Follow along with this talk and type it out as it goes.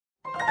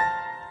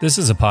This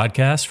is a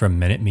podcast from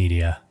Minute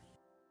Media.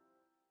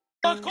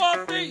 Who wants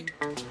coffee?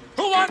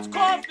 Who wants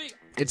coffee?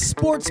 It's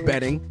sports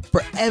betting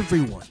for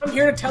everyone. I'm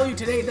here to tell you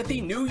today that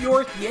the New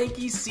York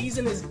Yankees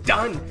season is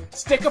done.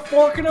 Stick a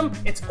fork in them,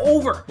 it's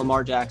over.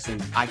 Lamar Jackson,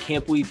 I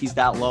can't believe he's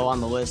that low on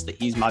the list that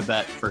he's my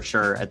bet for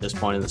sure at this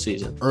point in the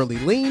season. Early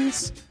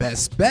leans,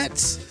 best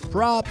bets,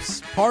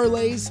 props,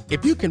 parlays.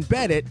 If you can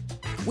bet it,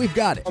 we've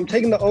got it. I'm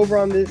taking the over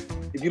on this.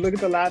 If you look at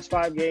the last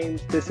 5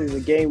 games, this is a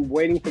game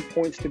waiting for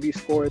points to be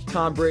scored.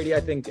 Tom Brady, I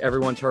think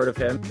everyone's heard of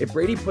him. If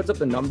Brady puts up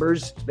the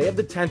numbers, they have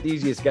the 10th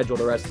easiest schedule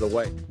the rest of the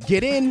way.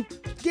 Get in,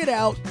 get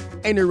out,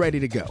 and you're ready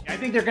to go. I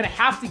think they're going to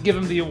have to give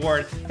him the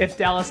award if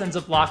Dallas ends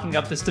up locking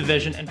up this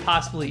division and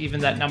possibly even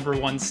that number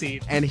 1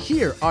 seed. And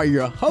here are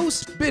your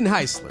hosts, Ben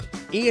Heisler,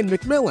 Ian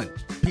McMillan,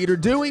 Peter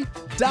Dewey,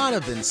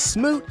 Donovan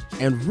Smoot,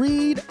 and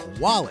Reed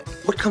Wallet.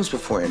 What comes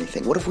before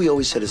anything? What have we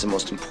always said is the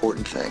most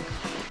important thing?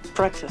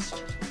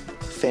 Breakfast.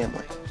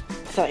 Family. I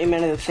thought you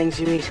meant the things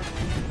you eat.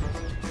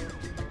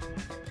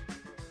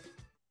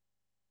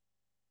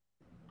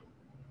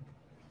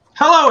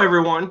 Hello,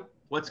 everyone.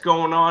 What's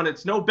going on?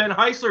 It's no Ben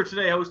Heisler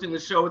today hosting the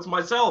show. It's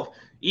myself,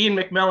 Ian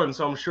McMillan.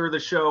 So I'm sure the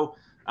show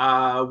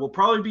will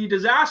probably be a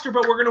disaster,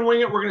 but we're going to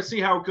wing it. We're going to see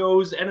how it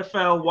goes.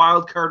 NFL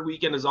wildcard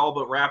weekend is all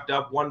but wrapped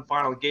up. One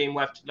final game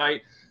left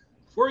tonight.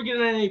 Before we get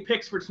into any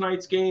picks for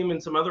tonight's game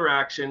and some other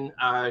action,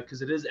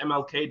 because it is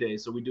MLK Day,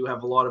 so we do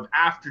have a lot of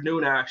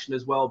afternoon action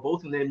as well,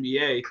 both in the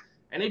NBA.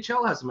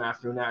 NHL has some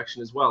afternoon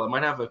action as well. I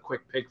might have a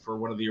quick pick for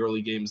one of the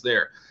early games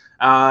there.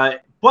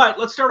 But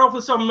let's start off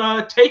with some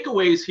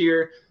takeaways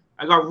here.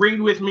 I got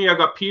Reed with me. I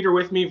got Peter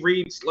with me.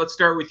 Reed, let's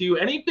start with you.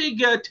 Any big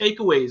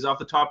takeaways off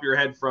the top of your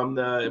head from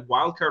the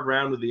wildcard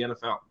round of the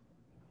NFL?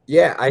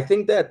 Yeah, I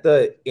think that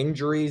the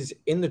injuries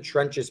in the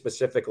trenches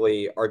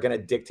specifically are going to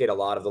dictate a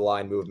lot of the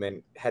line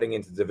movement heading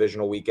into the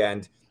divisional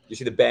weekend. You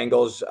see the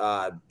Bengals,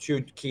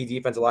 2 key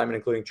defensive linemen,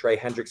 including Trey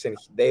Hendrickson.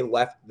 They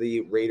left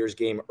the Raiders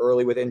game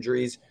early with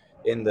injuries.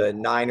 In the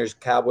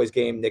Niners-Cowboys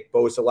game, Nick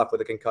Bosa left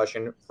with a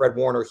concussion. Fred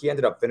Warner, he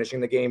ended up finishing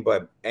the game,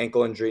 but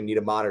ankle injury, need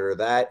to monitor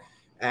that.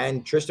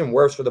 And Tristan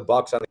Wirfs for the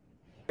Bucs on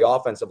the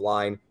offensive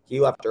line,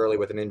 he left early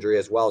with an injury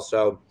as well.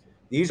 So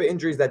these are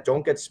injuries that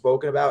don't get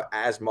spoken about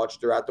as much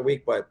throughout the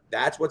week, but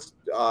that's what's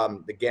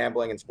the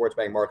gambling and sports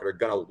betting market are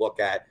going to look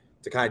at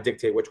to kind of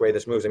dictate which way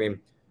this moves. I mean,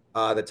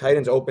 the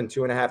Titans opened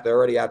 2.5. They're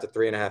already out to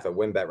 3.5 at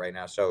WinBet right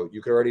now. So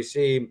you could already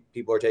see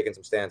people are taking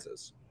some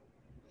stances.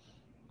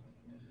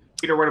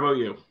 Peter, what about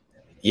you?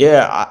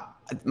 Yeah,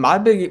 my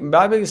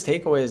biggest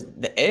takeaway is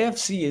the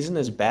AFC isn't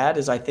as bad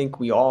as I think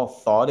we all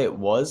thought it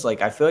was.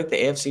 Like, I feel like the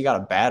AFC got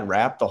a bad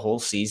rap the whole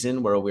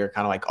season where we were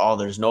kind of like, oh,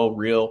 there's no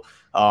real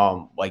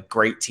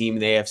great team in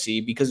the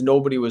AFC because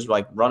nobody was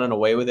like running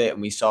away with it.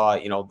 And we saw,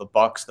 the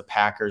Bucs, the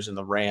Packers, and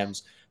the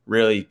Rams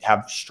really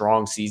have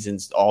strong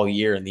seasons all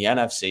year in the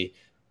NFC.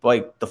 But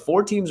like the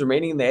 4 teams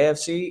remaining in the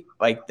AFC,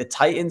 like the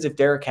Titans, if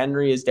Derrick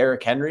Henry is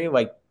Derrick Henry,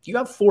 like you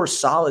have 4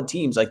 solid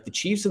teams. Like the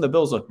Chiefs and the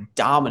Bills look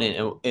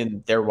dominant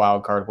in their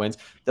wild card wins.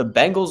 The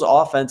Bengals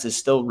offense is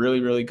still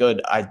really, really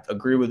good. I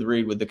agree with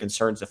Reed with the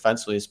concerns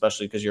defensively,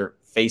 especially because you're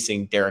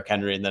facing Derrick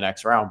Henry in the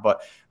next round.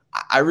 But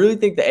I really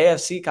think the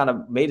AFC kind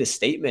of made a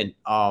statement.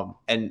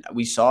 And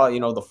we saw, the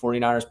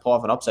 49ers pull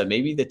off an upset.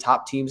 Maybe the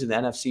top teams in the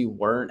NFC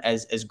weren't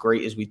as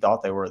great as we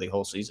thought they were the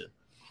whole season.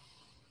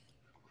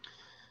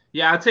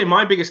 Yeah, I'd say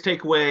my biggest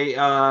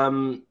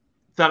takeaway,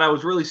 thought I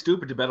was really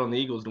stupid to bet on the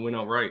Eagles to win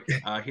outright.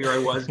 Here I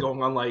was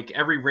going on like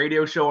every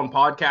radio show and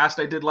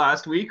podcast I did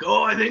last week.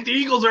 Oh, I think the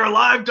Eagles are a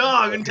live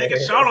dog and take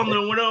a shot on them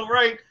and win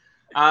outright.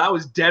 I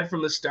was dead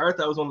from the start.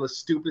 That was one of the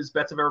stupidest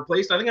bets I've ever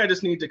placed. I think I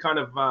just need to kind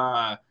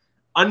of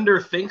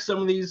underthink some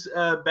of these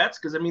bets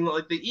because, I mean,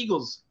 like the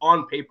Eagles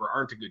on paper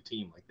aren't a good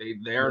team. Like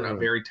they aren't a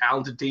very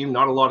talented team,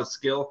 not a lot of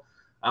skill.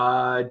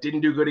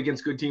 Didn't do good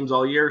against good teams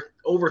all year.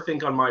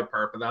 Overthink on my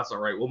part, but that's all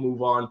right. We'll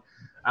move on.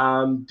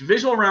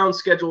 Divisional round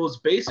schedule is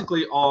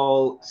basically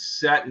all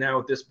set now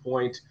at this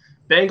point.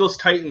 Bengals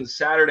Titans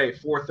Saturday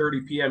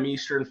 4:30 p.m.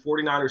 Eastern.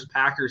 49ers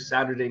Packers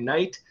Saturday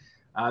night.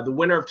 The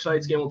winner of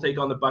tonight's game will take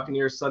on the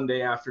Buccaneers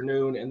Sunday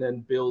afternoon, and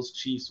then Bills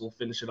Chiefs will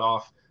finish it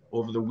off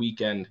over the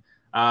weekend.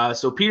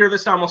 So Peter,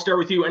 this time I'll start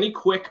with you. Any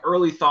quick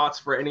early thoughts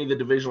for any of the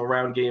divisional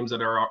round games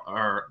that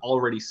are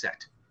already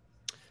set?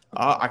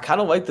 I kind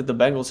of like that the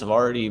Bengals have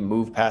already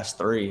moved past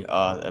 3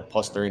 at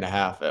plus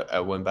 3.5 at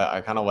WinBet.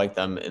 I kind of like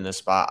them in this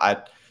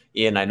spot.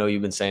 Ian, I know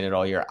you've been saying it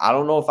all year. I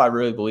don't know if I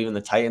really believe in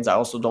the Titans. I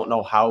also don't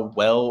know how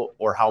well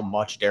or how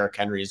much Derrick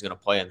Henry is going to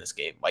play in this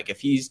game. Like if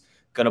he's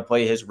going to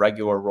play his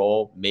regular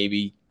role,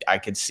 maybe I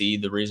could see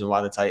the reason why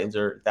the Titans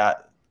are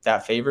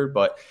that favored.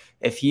 But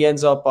if he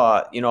ends up,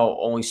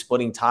 only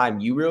splitting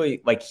time, you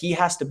really like he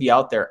has to be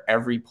out there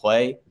every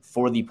play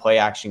for the play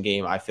action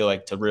game, I feel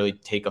like, to really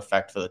take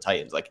effect for the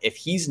Titans. Like if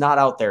he's not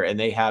out there and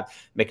they have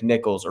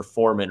McNichols or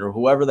Foreman or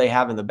whoever they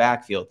have in the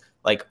backfield,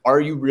 like, are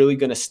you really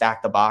going to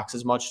stack the box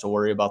as much to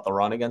worry about the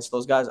run against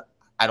those guys?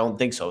 I don't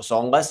think so.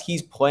 So unless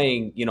he's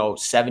playing,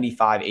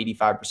 75,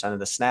 85% of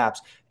the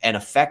snaps and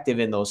effective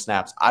in those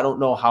snaps, I don't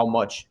know how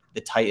much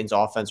the Titans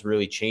offense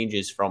really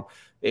changes from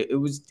it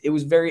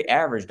was very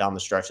average down the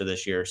stretch of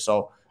this year.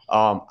 So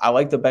I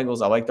like the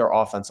Bengals. I like their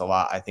offense a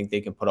lot. I think they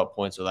can put up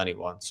points with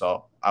anyone.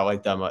 So I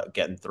like them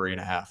getting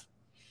 3.5.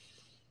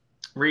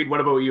 Reed,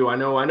 what about you? I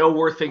know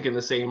we're thinking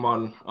the same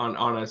on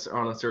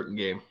a certain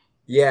game.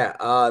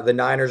 Yeah, the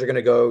Niners are going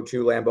to go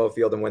to Lambeau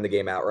Field and win the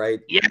game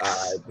outright.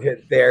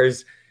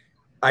 Yes.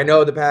 I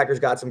know the Packers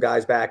got some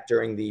guys back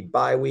during the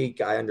bye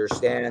week. I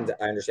understand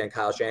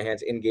Kyle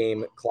Shanahan's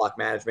in-game clock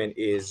management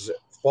is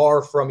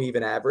far from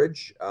even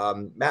average.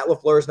 Matt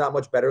LaFleur is not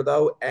much better,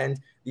 though, and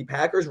the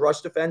Packers'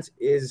 rush defense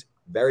is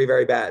very,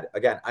 very bad.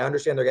 Again, I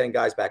understand they're getting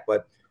guys back,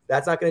 but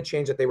that's not going to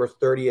change that they were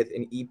 30th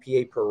in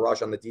EPA per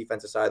rush on the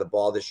defensive side of the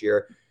ball this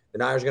year. The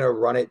Niners are going to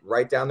run it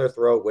right down their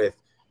throat with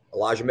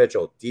Elijah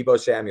Mitchell, Deebo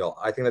Samuel.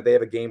 I think that they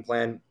have a game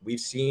plan. We've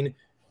seen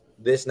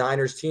this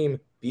Niners team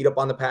beat up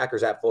on the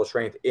Packers at full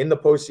strength in the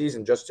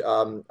postseason just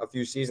a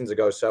few seasons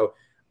ago. So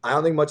I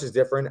don't think much is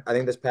different. I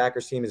think this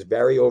Packers team is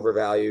very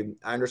overvalued.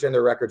 I understand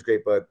their record's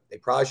great, but they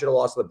probably should have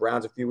lost to the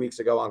Browns a few weeks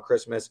ago on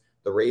Christmas,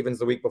 the Ravens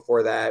the week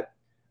before that.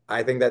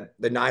 I think that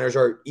the Niners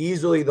are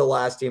easily the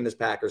last team this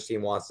Packers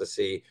team wants to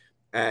see.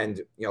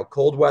 And,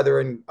 cold weather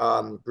in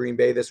Green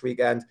Bay this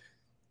weekend,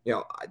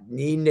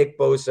 need Nick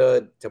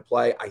Bosa to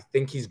play. I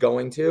think he's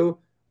going to,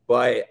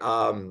 but,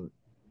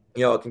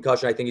 a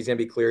concussion, I think he's going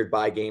to be cleared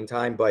by game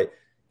time. But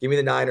give me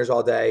the Niners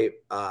all day.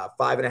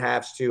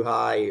 5.5's too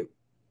high,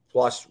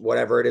 plus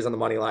whatever it is on the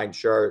money line.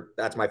 Sure,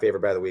 that's my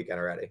favorite bet of the weekend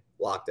already.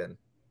 Locked in.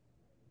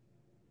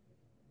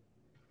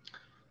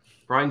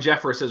 Brian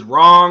Jeffers says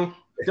wrong.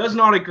 Does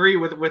not agree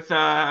with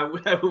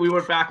we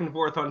went back and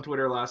forth on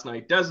Twitter last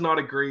night. Does not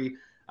agree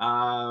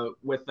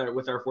with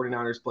our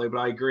 49ers play, but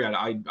I agree.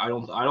 I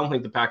don't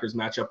think the Packers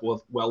match up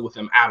well with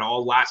them at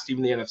all. Last team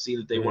in the NFC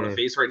that they want to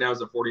face right now is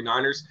the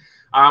 49ers.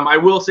 I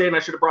will say, and I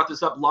should have brought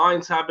this up,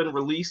 lines have been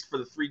released for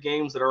the 3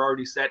 games that are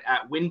already set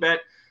at WinBet.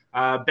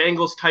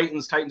 Bengals,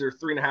 Titans are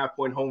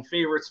 3.5-point home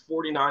favorites.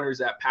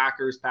 49ers at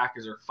Packers.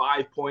 Packers are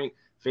 5-point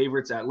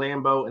favorites at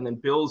Lambeau. And then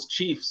Bills,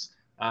 Chiefs,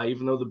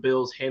 even though the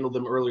Bills handled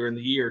them earlier in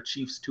the year,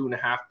 Chiefs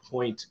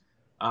 2.5-point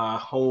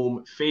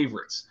home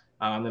favorites.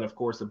 And then, of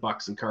course, the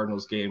Bucks and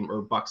Cardinals game,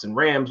 or Bucks and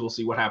Rams. We'll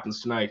see what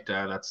happens tonight.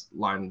 That's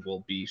line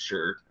will be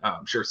sure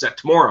set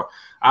tomorrow.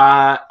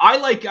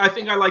 I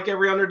think I like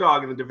every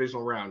underdog in the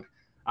divisional round,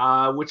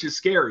 which is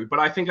scary. But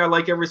I think I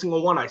like every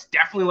single one. I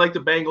definitely like the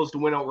Bengals to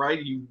win outright.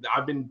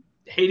 I've been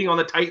hating on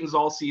the Titans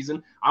all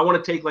season. I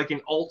want to take like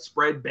an alt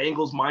spread,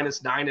 Bengals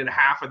 -9.5.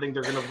 I think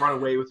they're going to run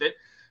away with it.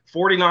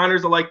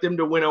 49ers, I like them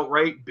to win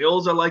outright.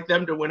 Bills, I like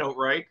them to win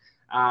outright.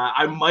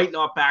 I might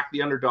not back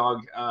the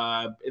underdog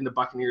in the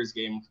Buccaneers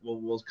game.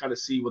 We'll kind of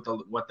see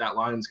what that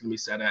line is going to be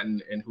set at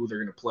and who they're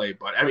going to play.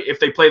 But I mean, if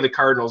they play the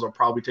Cardinals, I'll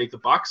probably take the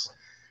Bucks.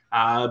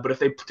 But if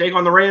they take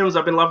on the Rams,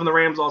 I've been loving the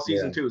Rams all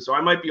season too. So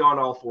I might be on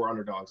all 4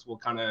 underdogs. We'll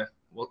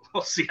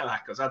see how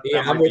that goes. That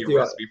might be a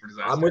recipe for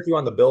disaster. I'm with you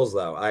on the Bills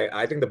though.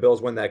 I think the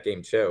Bills win that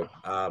game too.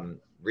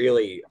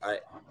 Really,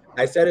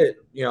 I said it.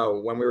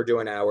 When we were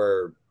doing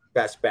our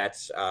best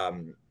bets,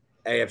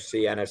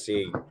 AFC,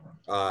 NFC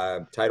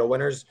title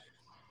winners.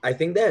 I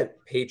think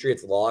that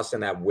Patriots lost in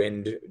that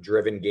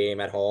wind-driven game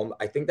at home.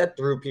 I think that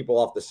threw people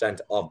off the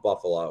scent of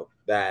Buffalo,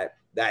 that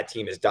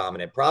team is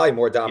dominant, probably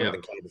more dominant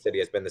than Kansas City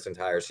has been this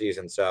entire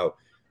season. So,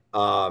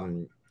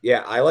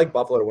 I like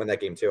Buffalo to win that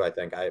game too, I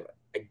think. I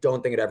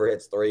don't think it ever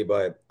hits 3,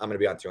 but I'm going to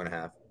be on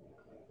 2.5.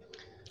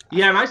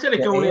 Yeah, and I said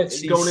it going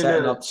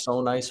setting up so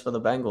nice for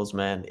the Bengals,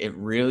 man. It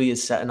really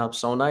is setting up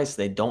so nice.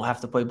 They don't have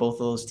to play both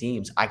of those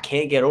teams. I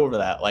can't get over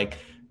that. Like,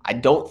 I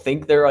don't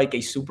think they're like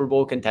a Super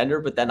Bowl contender,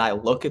 but then I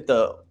look at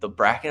the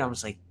bracket, I'm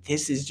just like,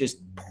 this is just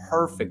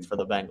perfect for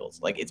the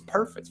Bengals. Like, it's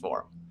perfect for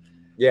them.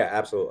 Yeah,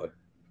 absolutely.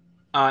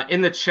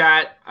 In the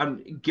chat,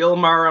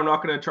 Gilmar, I'm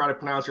not going to try to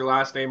pronounce your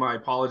last name. I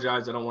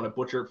apologize. I don't want to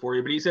butcher it for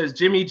you. But he says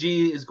Jimmy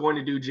G is going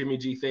to do Jimmy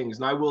G things.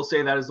 And I will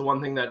say that is the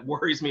one thing that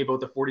worries me about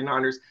the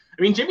 49ers.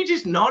 I mean, Jimmy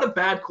G's not a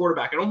bad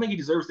quarterback. I don't think he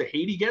deserves the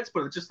hate he gets,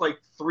 but it's just like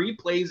 3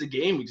 plays a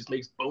game. He just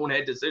makes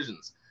bonehead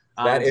decisions.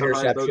 That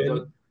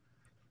interception.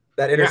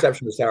 That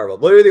interception was terrible.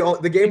 Literally,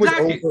 the game was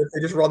over. They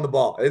just run the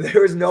ball.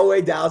 There was no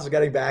way Dallas was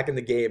getting back in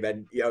the game,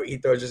 and he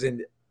throws just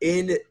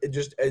in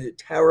just a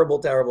terrible,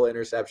 terrible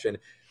interception.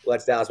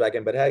 Lets Dallas back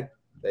in, but hey,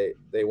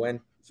 they win.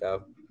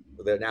 So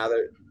they're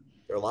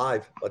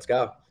live. Let's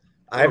go.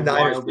 I have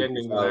 9. So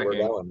we're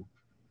going.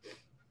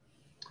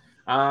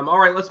 All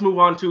right, let's move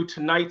on to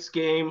tonight's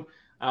game.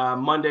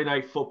 Monday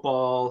Night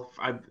Football.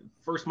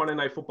 First Monday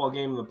Night Football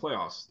game in the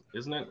playoffs,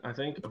 isn't it? I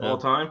think of all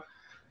time.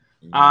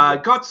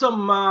 Got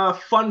some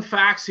fun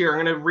facts here.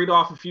 I'm going to read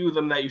off a few of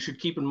them that you should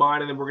keep in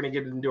mind, and then we're going to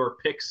get into our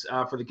picks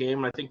for the game.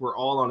 And I think we're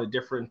all on a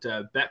different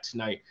bet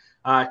tonight.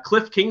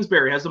 Cliff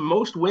Kingsbury has the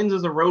most wins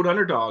as a road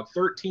underdog,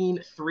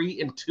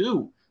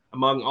 13-3-2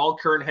 among all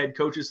current head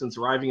coaches since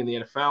arriving in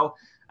the NFL.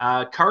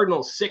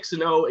 Cardinals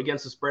 6-0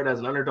 against the spread as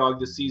an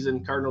underdog this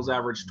season. Cardinals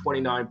averaged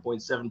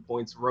 29.7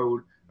 points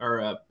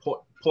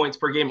points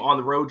per game on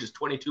the road, just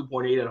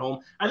 22.8 at home.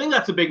 I think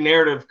that's a big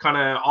narrative kind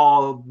of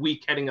all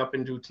week heading up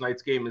into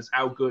tonight's game is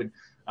how good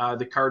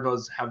the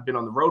Cardinals have been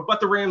on the road.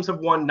 But the Rams have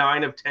won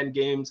 9 of 10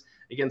 games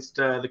against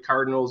the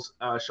Cardinals.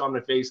 Sean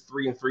McVay's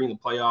 3-3 in the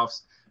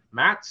playoffs.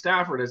 Matt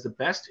Stafford has the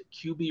best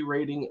QB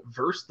rating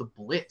versus the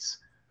blitz.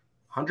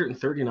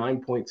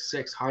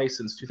 139.6, high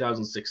since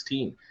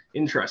 2016.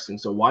 Interesting.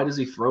 So why does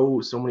he throw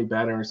so many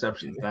bad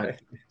interceptions?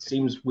 That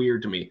seems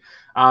weird to me.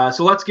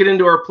 So let's get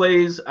into our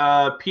plays.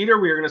 Peter,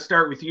 we are going to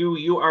start with you.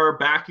 You are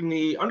backing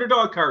the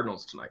underdog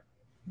Cardinals tonight.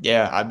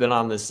 Yeah, I've been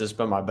on this. This has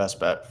been my best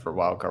bet for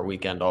wildcard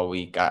weekend all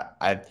week.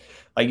 I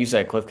like you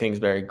said, Cliff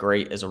Kingsbury,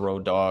 great as a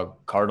road dog.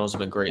 Cardinals have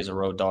been great as a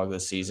road dog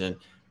this season.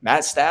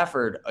 Matt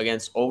Stafford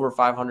against over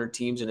 500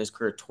 teams in his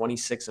career,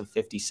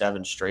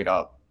 26-57 straight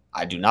up.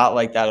 I do not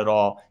like that at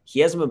all. He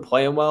hasn't been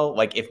playing well.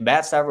 Like, if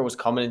Matt Stafford was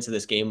coming into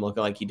this game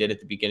looking like he did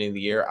at the beginning of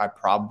the year, I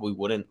probably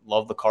wouldn't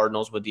love the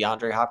Cardinals with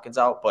DeAndre Hopkins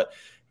out. But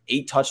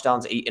 8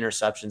 touchdowns, 8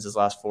 interceptions his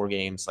last 4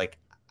 games. Like,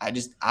 I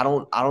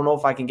don't know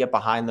if I can get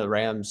behind the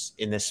Rams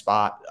in this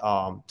spot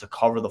to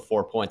cover the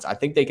 4 points. I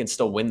think they can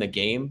still win the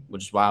game,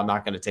 which is why I'm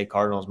not going to take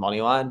Cardinals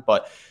money line.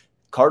 But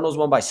Cardinals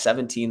won by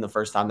 17 the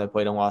first time they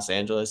played in Los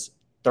Angeles.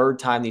 Third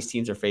time these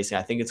teams are facing,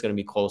 I think it's going to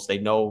be close. They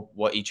know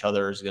what each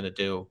other is going to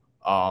do.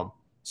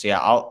 So, yeah,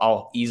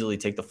 I'll easily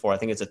take the 4. I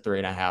think it's a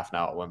 3.5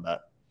 now at WinBet.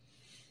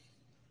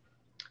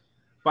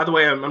 By the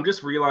way, I'm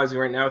just realizing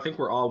right now, I think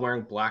we're all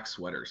wearing black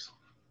sweaters.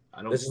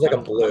 This is like a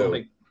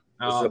blue.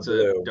 It's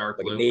a dark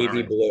blue.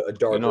 Navy blue, a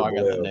dark blue. I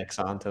got the Knicks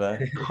on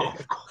today. Oh,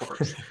 of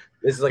course.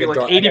 This is like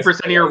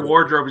 80% of your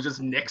wardrobe is just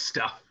Knicks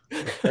stuff.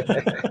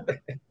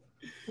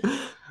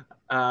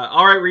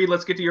 All right, Reed,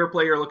 let's get to your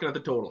play. You're looking at the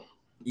total.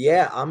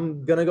 Yeah,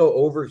 I'm going to go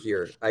over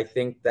here. I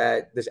think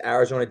that this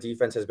Arizona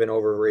defense has been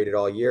overrated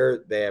all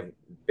year. They have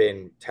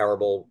been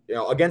terrible,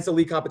 against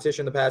elite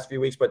competition the past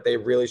few weeks, but they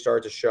really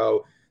started to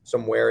show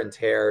some wear and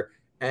tear.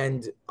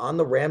 And on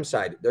the Rams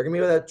side, they're going to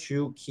be without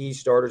 2 key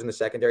starters in the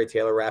secondary,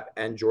 Taylor Rapp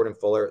and Jordan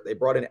Fuller. They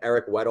brought in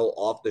Eric Weddle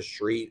off the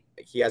street.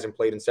 He hasn't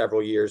played in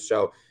several years.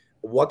 So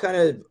what kind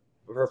of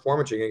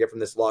performance are you going to get from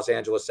this Los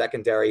Angeles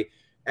secondary?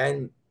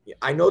 And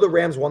I know the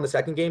Rams won the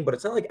second game, but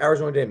it's not like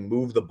Arizona didn't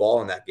move the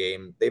ball in that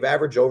game. They've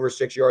averaged over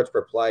 6 yards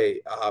per play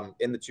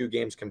in the 2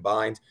 games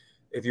combined.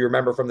 If you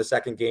remember from the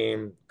second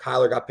game,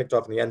 Kyler got picked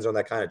off in the end zone.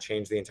 That kind of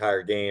changed the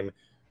entire game.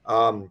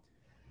 Both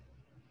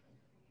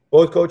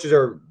coaches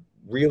are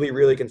really,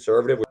 really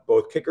conservative.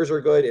 Both kickers are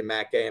good in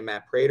Matt Gay and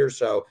Matt Prater.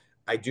 So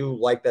I do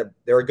like that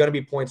there are going to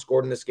be points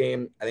scored in this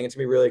game. I think it's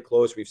going to be really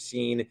close. We've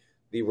seen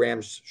the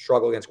Rams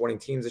struggle against winning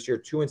teams this year,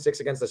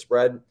 2-6 against the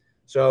spread.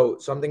 So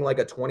something like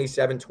a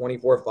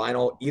 27-24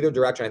 final, either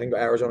direction. I think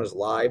Arizona's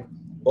live.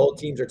 Both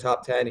teams are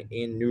top 10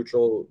 in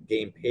neutral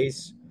game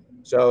pace.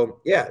 So,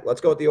 yeah, let's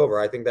go with the over.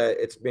 I think that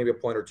it's maybe a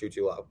point or two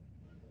too low.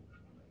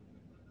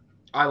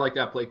 I like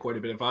that play quite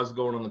a bit. If I was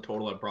going on the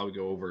total, I'd probably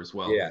go over as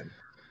well. Yeah.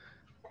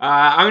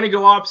 I'm going to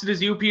go opposite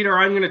as you, Peter.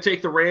 I'm going to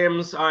take the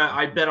Rams.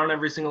 I bet on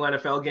every single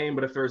NFL game,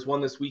 but if there's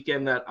one this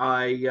weekend that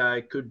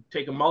I could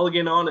take a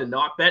mulligan on and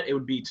not bet, it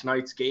would be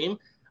tonight's game.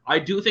 I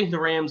do think the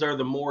Rams are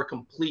the more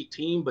complete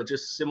team, but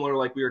just similar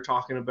like we were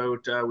talking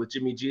about with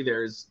Jimmy G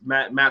there is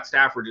Matt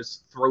Stafford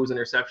just throws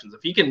interceptions.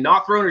 If he can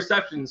not throw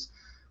interceptions,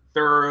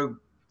 they're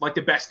like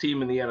the best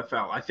team in the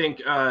NFL. I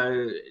think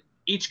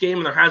each game,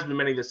 and there has been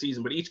many this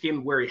season, but each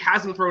game where he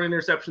hasn't thrown an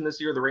interception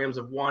this year, the Rams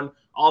have won.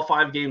 All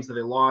 5 games that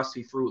they lost,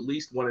 he threw at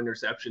least 1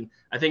 interception.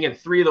 I think in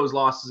 3 of those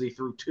losses, he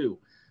threw 2.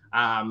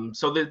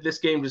 So this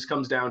game just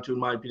comes down to, in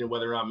my opinion,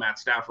 whether or not Matt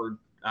Stafford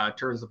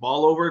turns the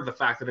ball over. The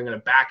fact that I'm going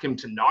to back him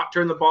to not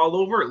turn the ball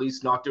over, at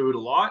least not do it a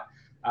lot,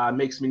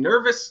 makes me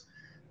nervous.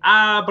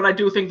 But I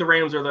do think the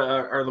Rams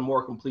are the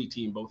more complete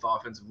team, both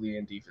offensively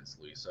and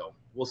defensively. So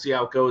we'll see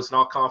how it goes.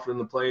 Not confident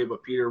in the play,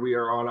 but Peter, we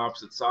are on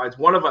opposite sides.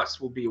 One of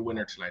us will be a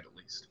winner tonight, at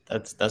least.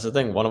 That's the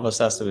thing. One of us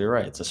has to be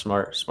right. It's a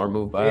smart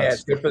move by us. Yeah,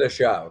 it's good for the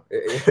show.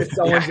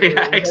 Exactly.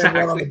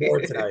 On the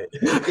board tonight.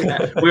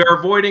 We are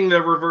avoiding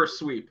the reverse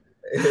sweep.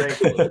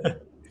 Thankfully.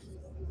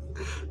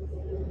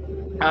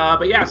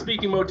 But yeah,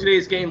 speaking about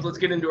today's games, let's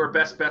get into our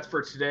best bets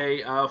for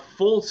today.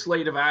 Full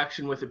slate of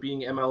action with it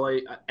being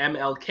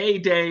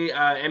MLK Day,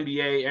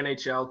 NBA,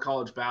 NHL,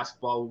 college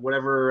basketball,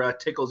 whatever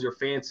tickles your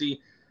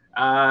fancy.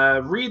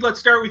 Reed, let's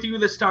start with you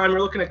this time. We're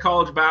looking at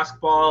college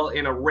basketball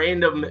in a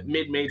random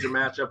mid-major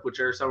matchup, which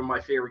are some of my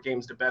favorite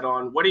games to bet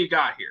on. What do you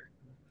got here?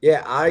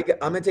 Yeah, I'm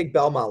going to take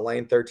Belmont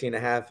lane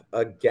 13.5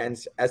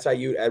 against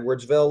SIU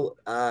Edwardsville.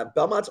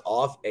 Belmont's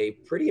off a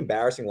pretty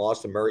embarrassing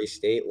loss to Murray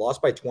State,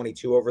 lost by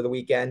 22 over the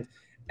weekend.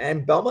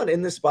 And Belmont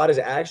in this spot has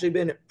actually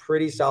been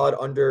pretty solid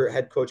under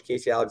head coach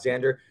Casey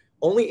Alexander.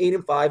 Only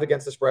 8-5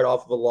 against the spread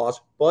off of a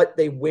loss, but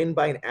they win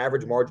by an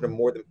average margin of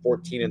more than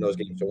 14 in those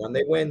games. So when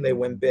they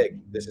win big.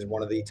 This is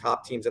one of the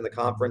top teams in the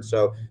conference.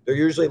 So they're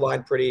usually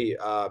lined pretty,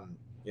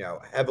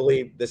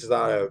 heavily. This is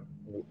not a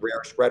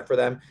rare spread for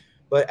them.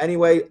 But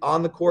anyway,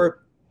 on the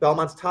court,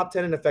 Belmont's top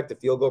 10 in effective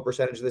field goal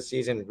percentage this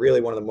season.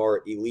 Really one of the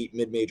more elite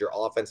mid-major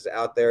offenses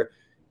out there.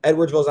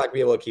 Edwardsville's not going to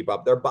be able to keep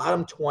up. They're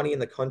bottom 20 in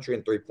the country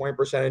in three-point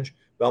percentage.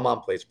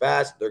 Belmont plays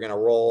fast. They're going to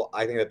roll.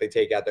 I think that they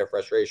take out their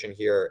frustration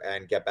here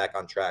and get back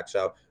on track.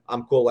 So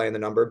I'm cool laying the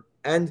number.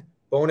 And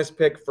bonus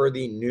pick for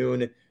the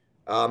noon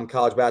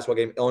college basketball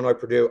game,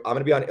 Illinois-Purdue. I'm going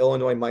to be on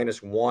Illinois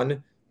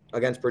 -1.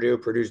 against Purdue.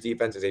 Purdue's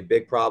defense is a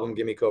big problem.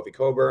 Give me Kofi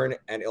Cockburn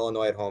and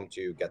Illinois at home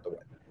to get the win.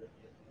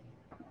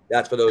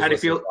 That's for those. How do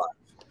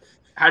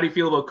you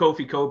feel about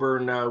Kofi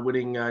Cockburn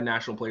winning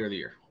National Player of the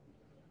Year?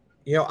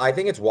 I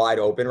think it's wide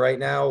open right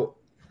now.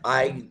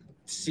 I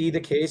see the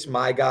case.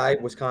 My guy,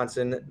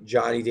 Wisconsin,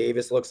 Johnny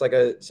Davis, looks like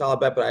a solid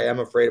bet, but I am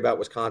afraid about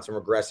Wisconsin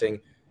regressing.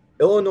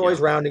 Illinois is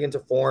rounding into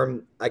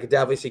form. I could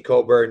definitely see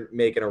Cockburn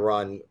making a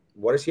run.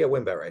 What is he at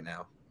WinBet right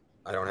now?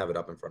 I don't have it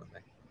up in front of me.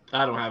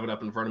 I don't have it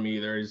up in front of me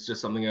either. It's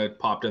just something that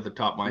popped at the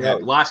top of my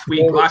head. Last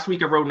week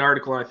I wrote an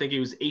article, and I think he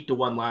was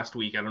 8-1 last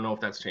week. I don't know if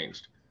that's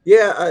changed.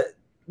 Yeah,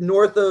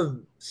 north of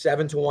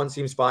 7-1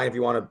 seems fine if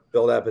you want to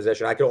build that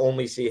position. I could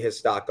only see his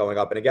stock going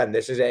up. And again,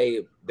 they're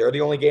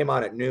the only game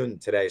on at noon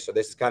today, so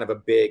this is kind of a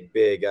big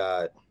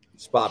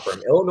spot for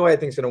him. Illinois, I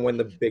think, is going to win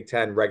the Big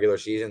Ten regular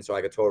season, so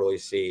I could totally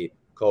see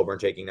Cockburn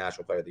taking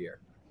National Player of the Year.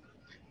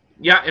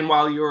 Yeah, and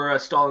while you were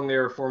stalling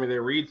there for me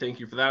there, Reed, thank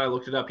you for that. I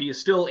looked it up. He is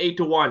still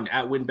 8-1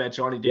 at WinBet.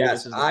 Johnny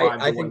Davis is the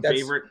 5-1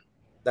 favorite.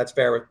 That's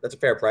fair. That's a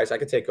fair price. I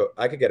could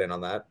get in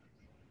on that.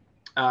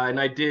 And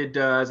I did,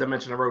 as I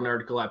mentioned, I wrote an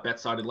article at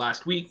BetSided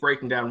last week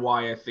breaking down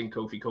why I think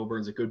Kofi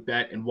Cockburn's a good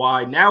bet and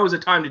why now is the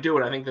time to do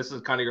it. I think this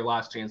is kind of your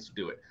last chance to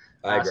do it.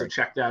 I agree. So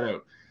check that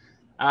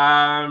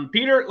out.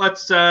 Peter,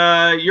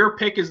 your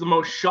pick is the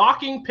most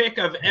shocking pick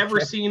I've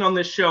ever seen on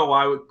this show.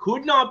 I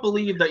could not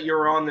believe that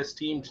you're on this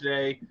team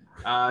today.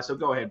 So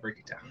go ahead, break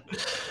it down.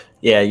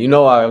 Yeah,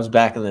 I was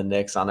back in the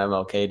Knicks on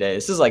MLK Day.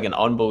 This is like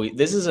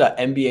this is an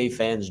NBA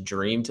fan's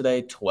dream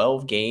today.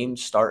 12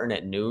 games starting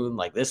at noon.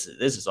 Like this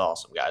is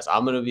awesome, guys.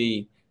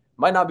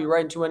 Might not be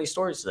writing too many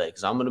stories today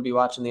because I'm gonna be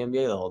watching the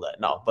NBA the whole day.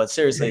 No, but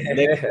seriously,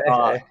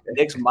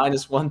 Knicks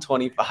minus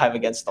 125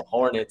 against the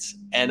Hornets,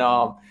 and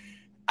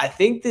I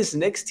think this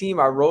Knicks team.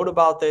 I wrote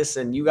about this,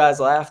 and you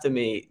guys laughed at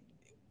me.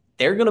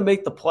 They're gonna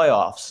make the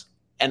playoffs,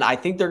 and I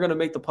think they're gonna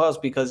make the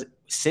playoffs because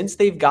since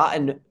they've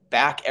gotten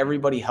back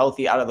everybody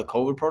healthy out of the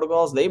COVID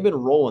protocols, they've been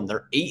rolling.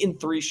 They're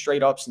 8-3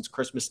 straight up since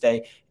Christmas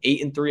Day,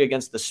 8-3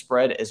 against the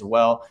spread as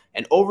well.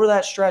 And over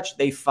that stretch,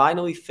 they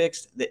finally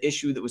fixed the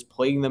issue that was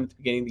plaguing them at the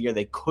beginning of the year.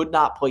 They could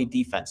not play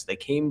defense. They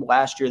came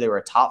last year, they were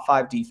a top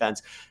 5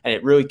 defense, and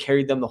it really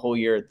carried them the whole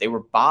year. They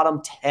were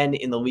bottom 10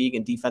 in the league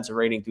in defensive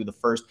rating through the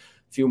first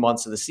few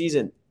months of the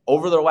season.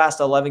 Over their last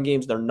 11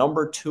 games, they're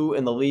number 2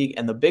 in the league.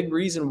 And the big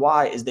reason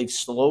why is they've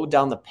slowed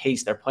down the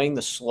pace. They're playing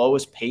the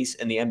slowest pace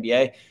in the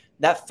NBA.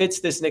 That fits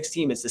this Knicks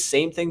team. It's the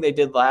same thing they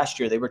did last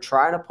year. They were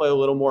trying to play a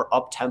little more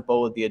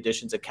up-tempo with the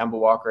additions of Kemba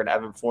Walker and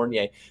Evan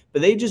Fournier,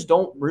 but they just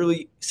don't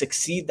really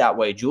succeed that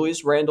way.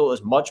 Julius Randle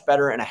is much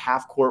better in a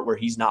half court where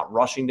he's not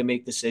rushing to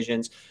make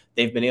decisions.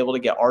 They've been able to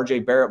get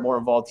RJ Barrett more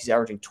involved. He's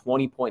averaging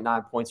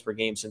 20.9 points per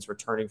game since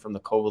returning from the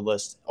COVID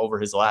list over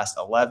his last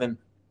 11.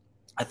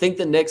 I think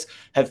the Knicks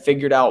have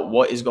figured out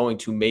what is going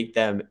to make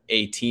them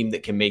a team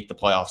that can make the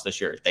playoffs this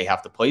year. They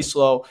have to play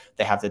slow,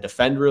 they have to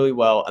defend really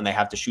well, and they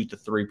have to shoot the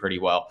three pretty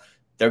well.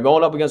 They're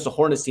going up against a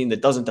Hornets team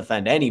that doesn't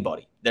defend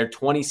anybody. They're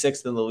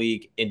 26th in the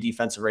league in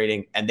defensive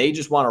rating, and they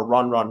just want to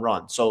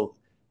run. So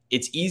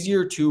it's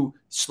easier to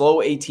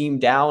slow a team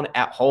down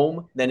at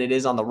home than it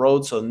is on the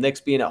road. So the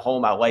Knicks being at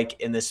home, I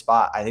like in this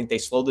spot. I think they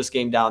slow this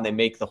game down. They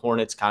make the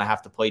Hornets kind of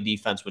have to play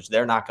defense, which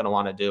they're not going to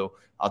want to do.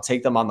 I'll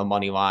take them on the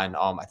money line.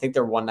 I think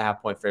they're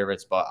 1.5 point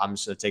favorites, but I'm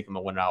just going to take them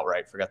to win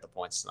outright. Forget the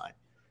points tonight.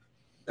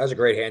 That was a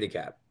great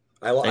handicap.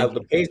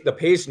 The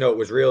pace note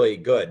was really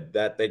good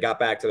that they got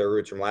back to their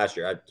roots from last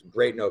year.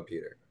 Great note,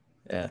 Peter.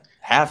 Yeah,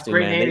 have to,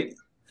 man.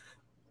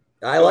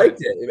 I liked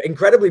it.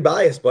 Incredibly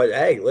biased, but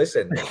hey,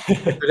 listen,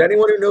 if there's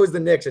anyone who knows the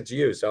Knicks, it's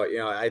you. So,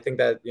 I think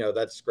that,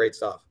 that's great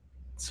stuff.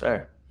 It's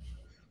fair.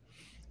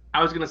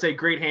 I was going to say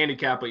great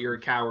handicap, but you're a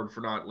coward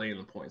for not laying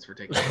the points for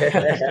taking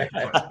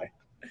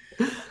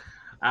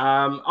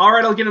all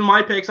right, I'll get in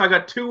my picks. I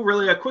got two,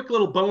 really a quick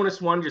little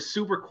bonus one, just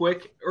super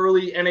quick.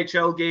 Early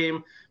NHL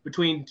game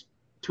between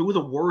two of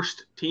the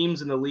worst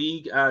teams in the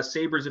league,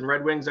 Sabres and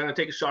Red Wings. I'm going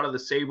to take a shot at the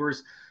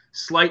Sabres.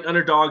 Slight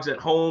underdogs at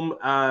home.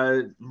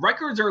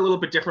 Records are a little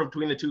bit different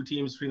between the two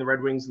teams, between the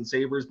Red Wings and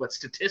Sabres, but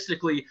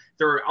statistically,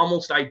 they're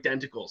almost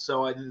identical.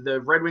 So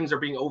the Red Wings are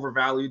being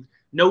overvalued.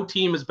 No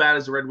team as bad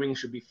as the Red Wings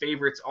should be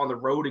favorites on the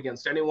road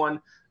against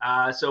anyone.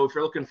 So if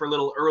you're looking for a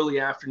little early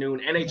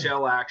afternoon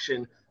NHL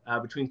action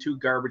between two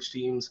garbage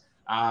teams,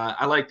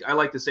 I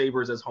like the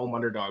Sabres as home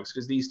underdogs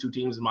because these two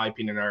teams, in my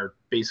opinion, are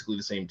basically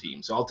the same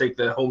team. So I'll take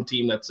the home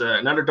team that's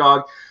an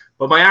underdog.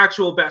 But my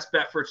actual best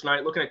bet for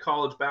tonight, looking at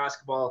college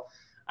basketball,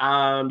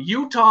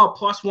 Utah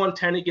plus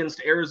 110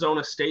 against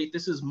Arizona State.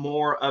 This is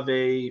more of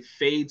a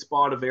fade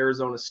spot of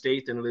Arizona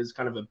State than it is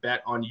kind of a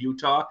bet on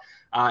Utah.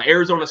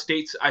 Arizona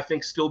State's, I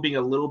think, still being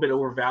a little bit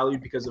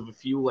overvalued because of a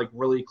few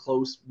really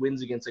close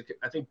wins against,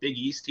 I think, Big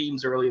East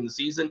teams early in the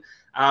season.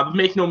 But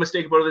make no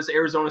mistake about it, this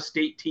Arizona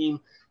State team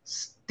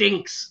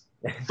stinks.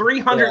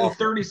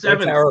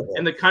 337th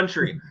in the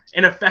country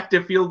in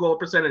effective field goal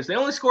percentage. They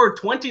only scored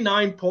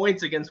 29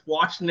 points against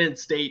Washington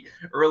State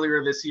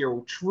earlier this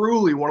year.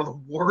 Truly one of the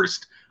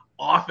worst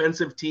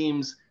offensive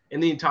teams in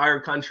the entire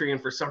country, and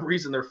for some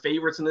reason they're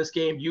favorites in this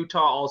game. Utah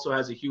also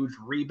has a huge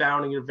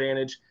rebounding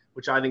advantage.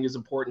 which I think is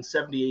important.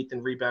 78th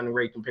in rebounding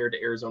rate compared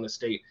to Arizona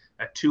State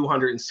at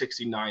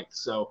 269th.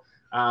 So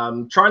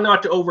try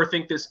not to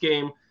overthink this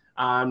game.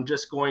 I'm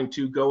just going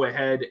to go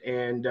ahead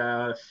and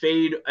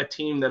fade a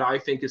team that I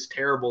think is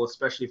terrible,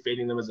 especially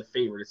fading them as a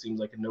favorite. It seems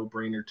like a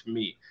no-brainer to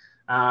me.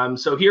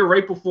 So here,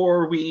 right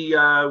before we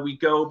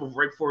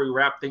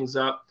wrap things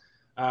up,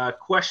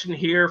 question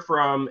here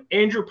from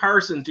Andrew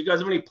Parsons. Do you guys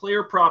have any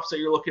player props that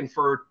you're looking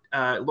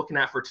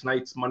at for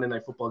tonight's Monday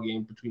Night Football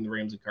game between the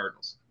Rams and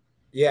Cardinals?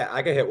 Yeah,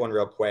 I can hit one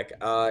real quick.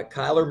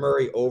 Kyler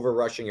Murray over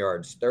rushing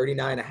yards,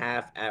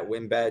 39.5 at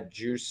WinBet,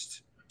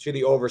 juiced to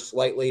the over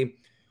slightly.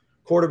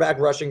 Quarterback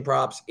rushing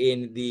props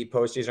in the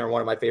postseason are one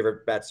of my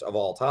favorite bets of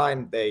all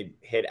time. They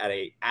hit at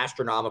an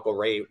astronomical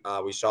rate.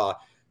 We saw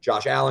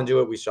Josh Allen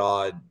do it. We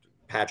saw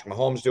Patrick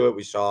Mahomes do it.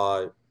 We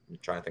saw, I'm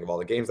trying to think of all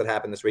the games that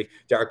happened this week.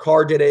 Derek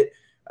Carr did it.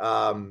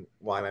 Why am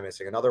I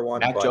missing another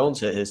one? Mac Jones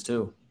hit his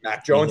too.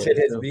 Mac Jones hit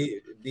his.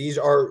 These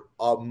are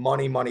a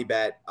money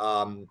bet.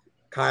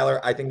 Kyler,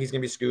 I think he's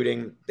going to be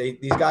scooting.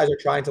 These guys are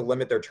trying to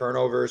limit their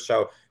turnovers,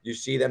 so you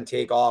see them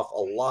take off a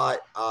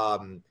lot.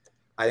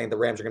 I think the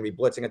Rams are going to be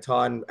blitzing a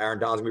ton. Aaron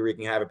Donald's going to be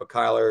wreaking havoc, but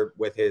Kyler,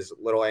 with his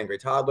little angry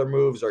toddler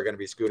moves, are going to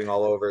be scooting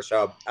all over.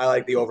 So I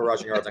like the over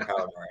rushing yards on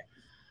Kyler Murray.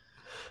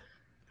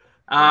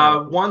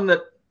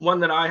 One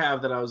that I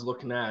have that I was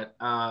looking at,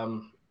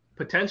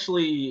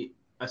 potentially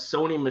a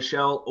Sony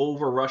Michel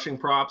over rushing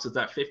props. It's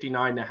at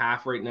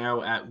 59.5 right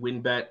now at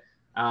WinBet.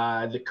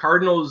 The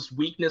Cardinals'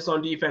 weakness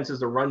on defense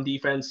is the run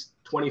defense,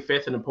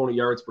 25th in opponent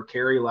yards per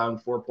carry, allowing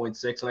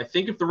 4.6. And I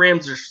think if the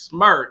Rams are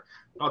smart,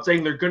 not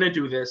saying they're going to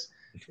do this,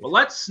 but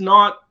let's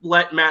not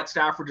let Matt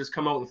Stafford just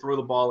come out and throw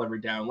the ball every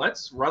down.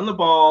 Let's run the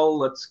ball.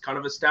 Let's kind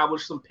of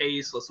establish some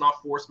pace. Let's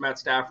not force Matt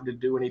Stafford to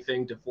do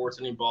anything, to force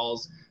any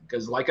balls,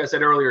 because like I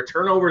said earlier,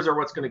 turnovers are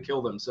what's going to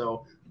kill them.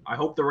 So I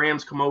hope the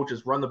Rams come out,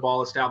 just run the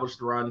ball, establish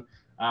the run.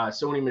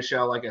 Sony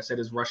Michel, like I said,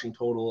 is rushing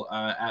total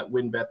at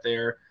WinBet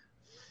there.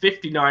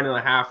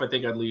 59.5. I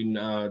think I'd lean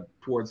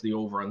towards the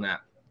over on that.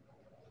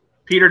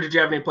 Peter, did you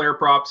have any player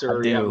props,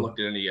 or you haven't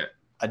looked at any yet?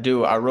 I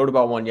do. I wrote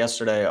about one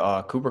yesterday.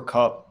 Cooper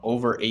Kupp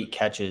over 8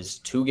 catches,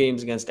 2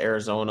 games against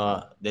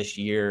Arizona this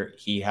year.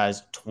 He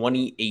has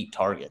 28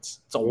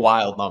 targets. It's a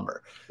wild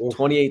number.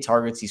 28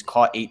 targets. He's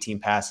caught 18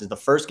 passes. The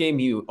first game,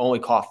 he only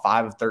caught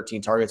 5 of 13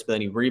 targets, but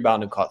then he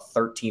rebounded, caught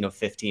 13 of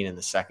 15 in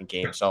the second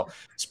game. So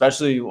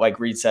especially like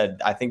Reed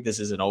said, I think this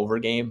is an over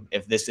game.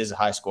 If this is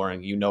high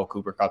scoring,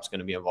 Cooper Kupp's going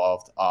to be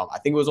involved. I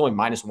think it was only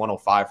minus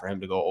 105 for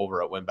him to go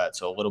over at WinBet.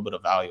 So a little bit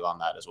of value on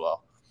that as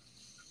well.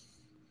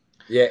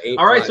 Yeah, 8.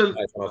 All right, so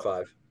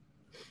 105.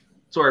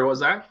 Sorry, what was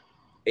that?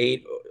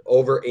 8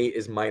 over 8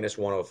 is minus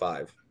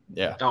 105.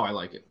 Yeah. Oh, I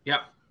like it.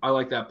 Yep, I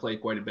like that play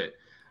quite a bit.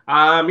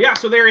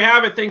 So there you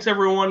have it. Thanks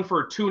everyone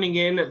for tuning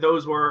in.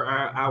 Those were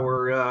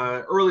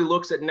our early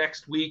looks at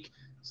next week.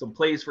 Some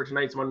plays for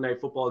tonight's Monday Night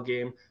Football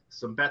game.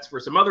 Some bets for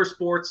some other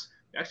sports.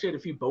 We actually had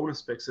a few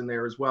bonus picks in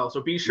there as well.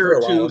 So be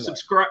sure to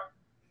subscribe.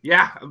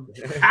 Yeah,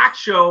 packed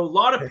show, a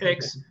lot of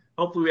picks.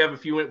 Hopefully we have a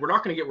few. We're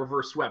not going to get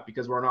reverse swept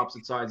because we're on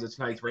opposite sides of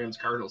tonight's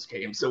Rams-Cardinals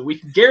game. So we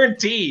can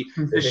guarantee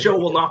the show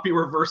will not be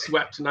reverse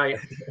swept tonight.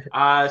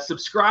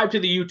 Subscribe to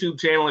the YouTube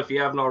channel if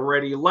you haven't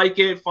already. Like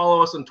it.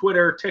 Follow us on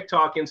Twitter,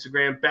 TikTok,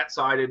 Instagram,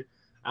 BetSided,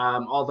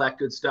 all that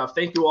good stuff.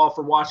 Thank you all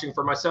for watching.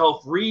 For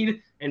myself,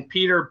 Reed, and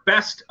Peter,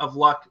 best of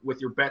luck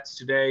with your bets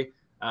today.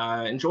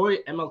 Enjoy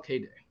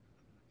MLK Day.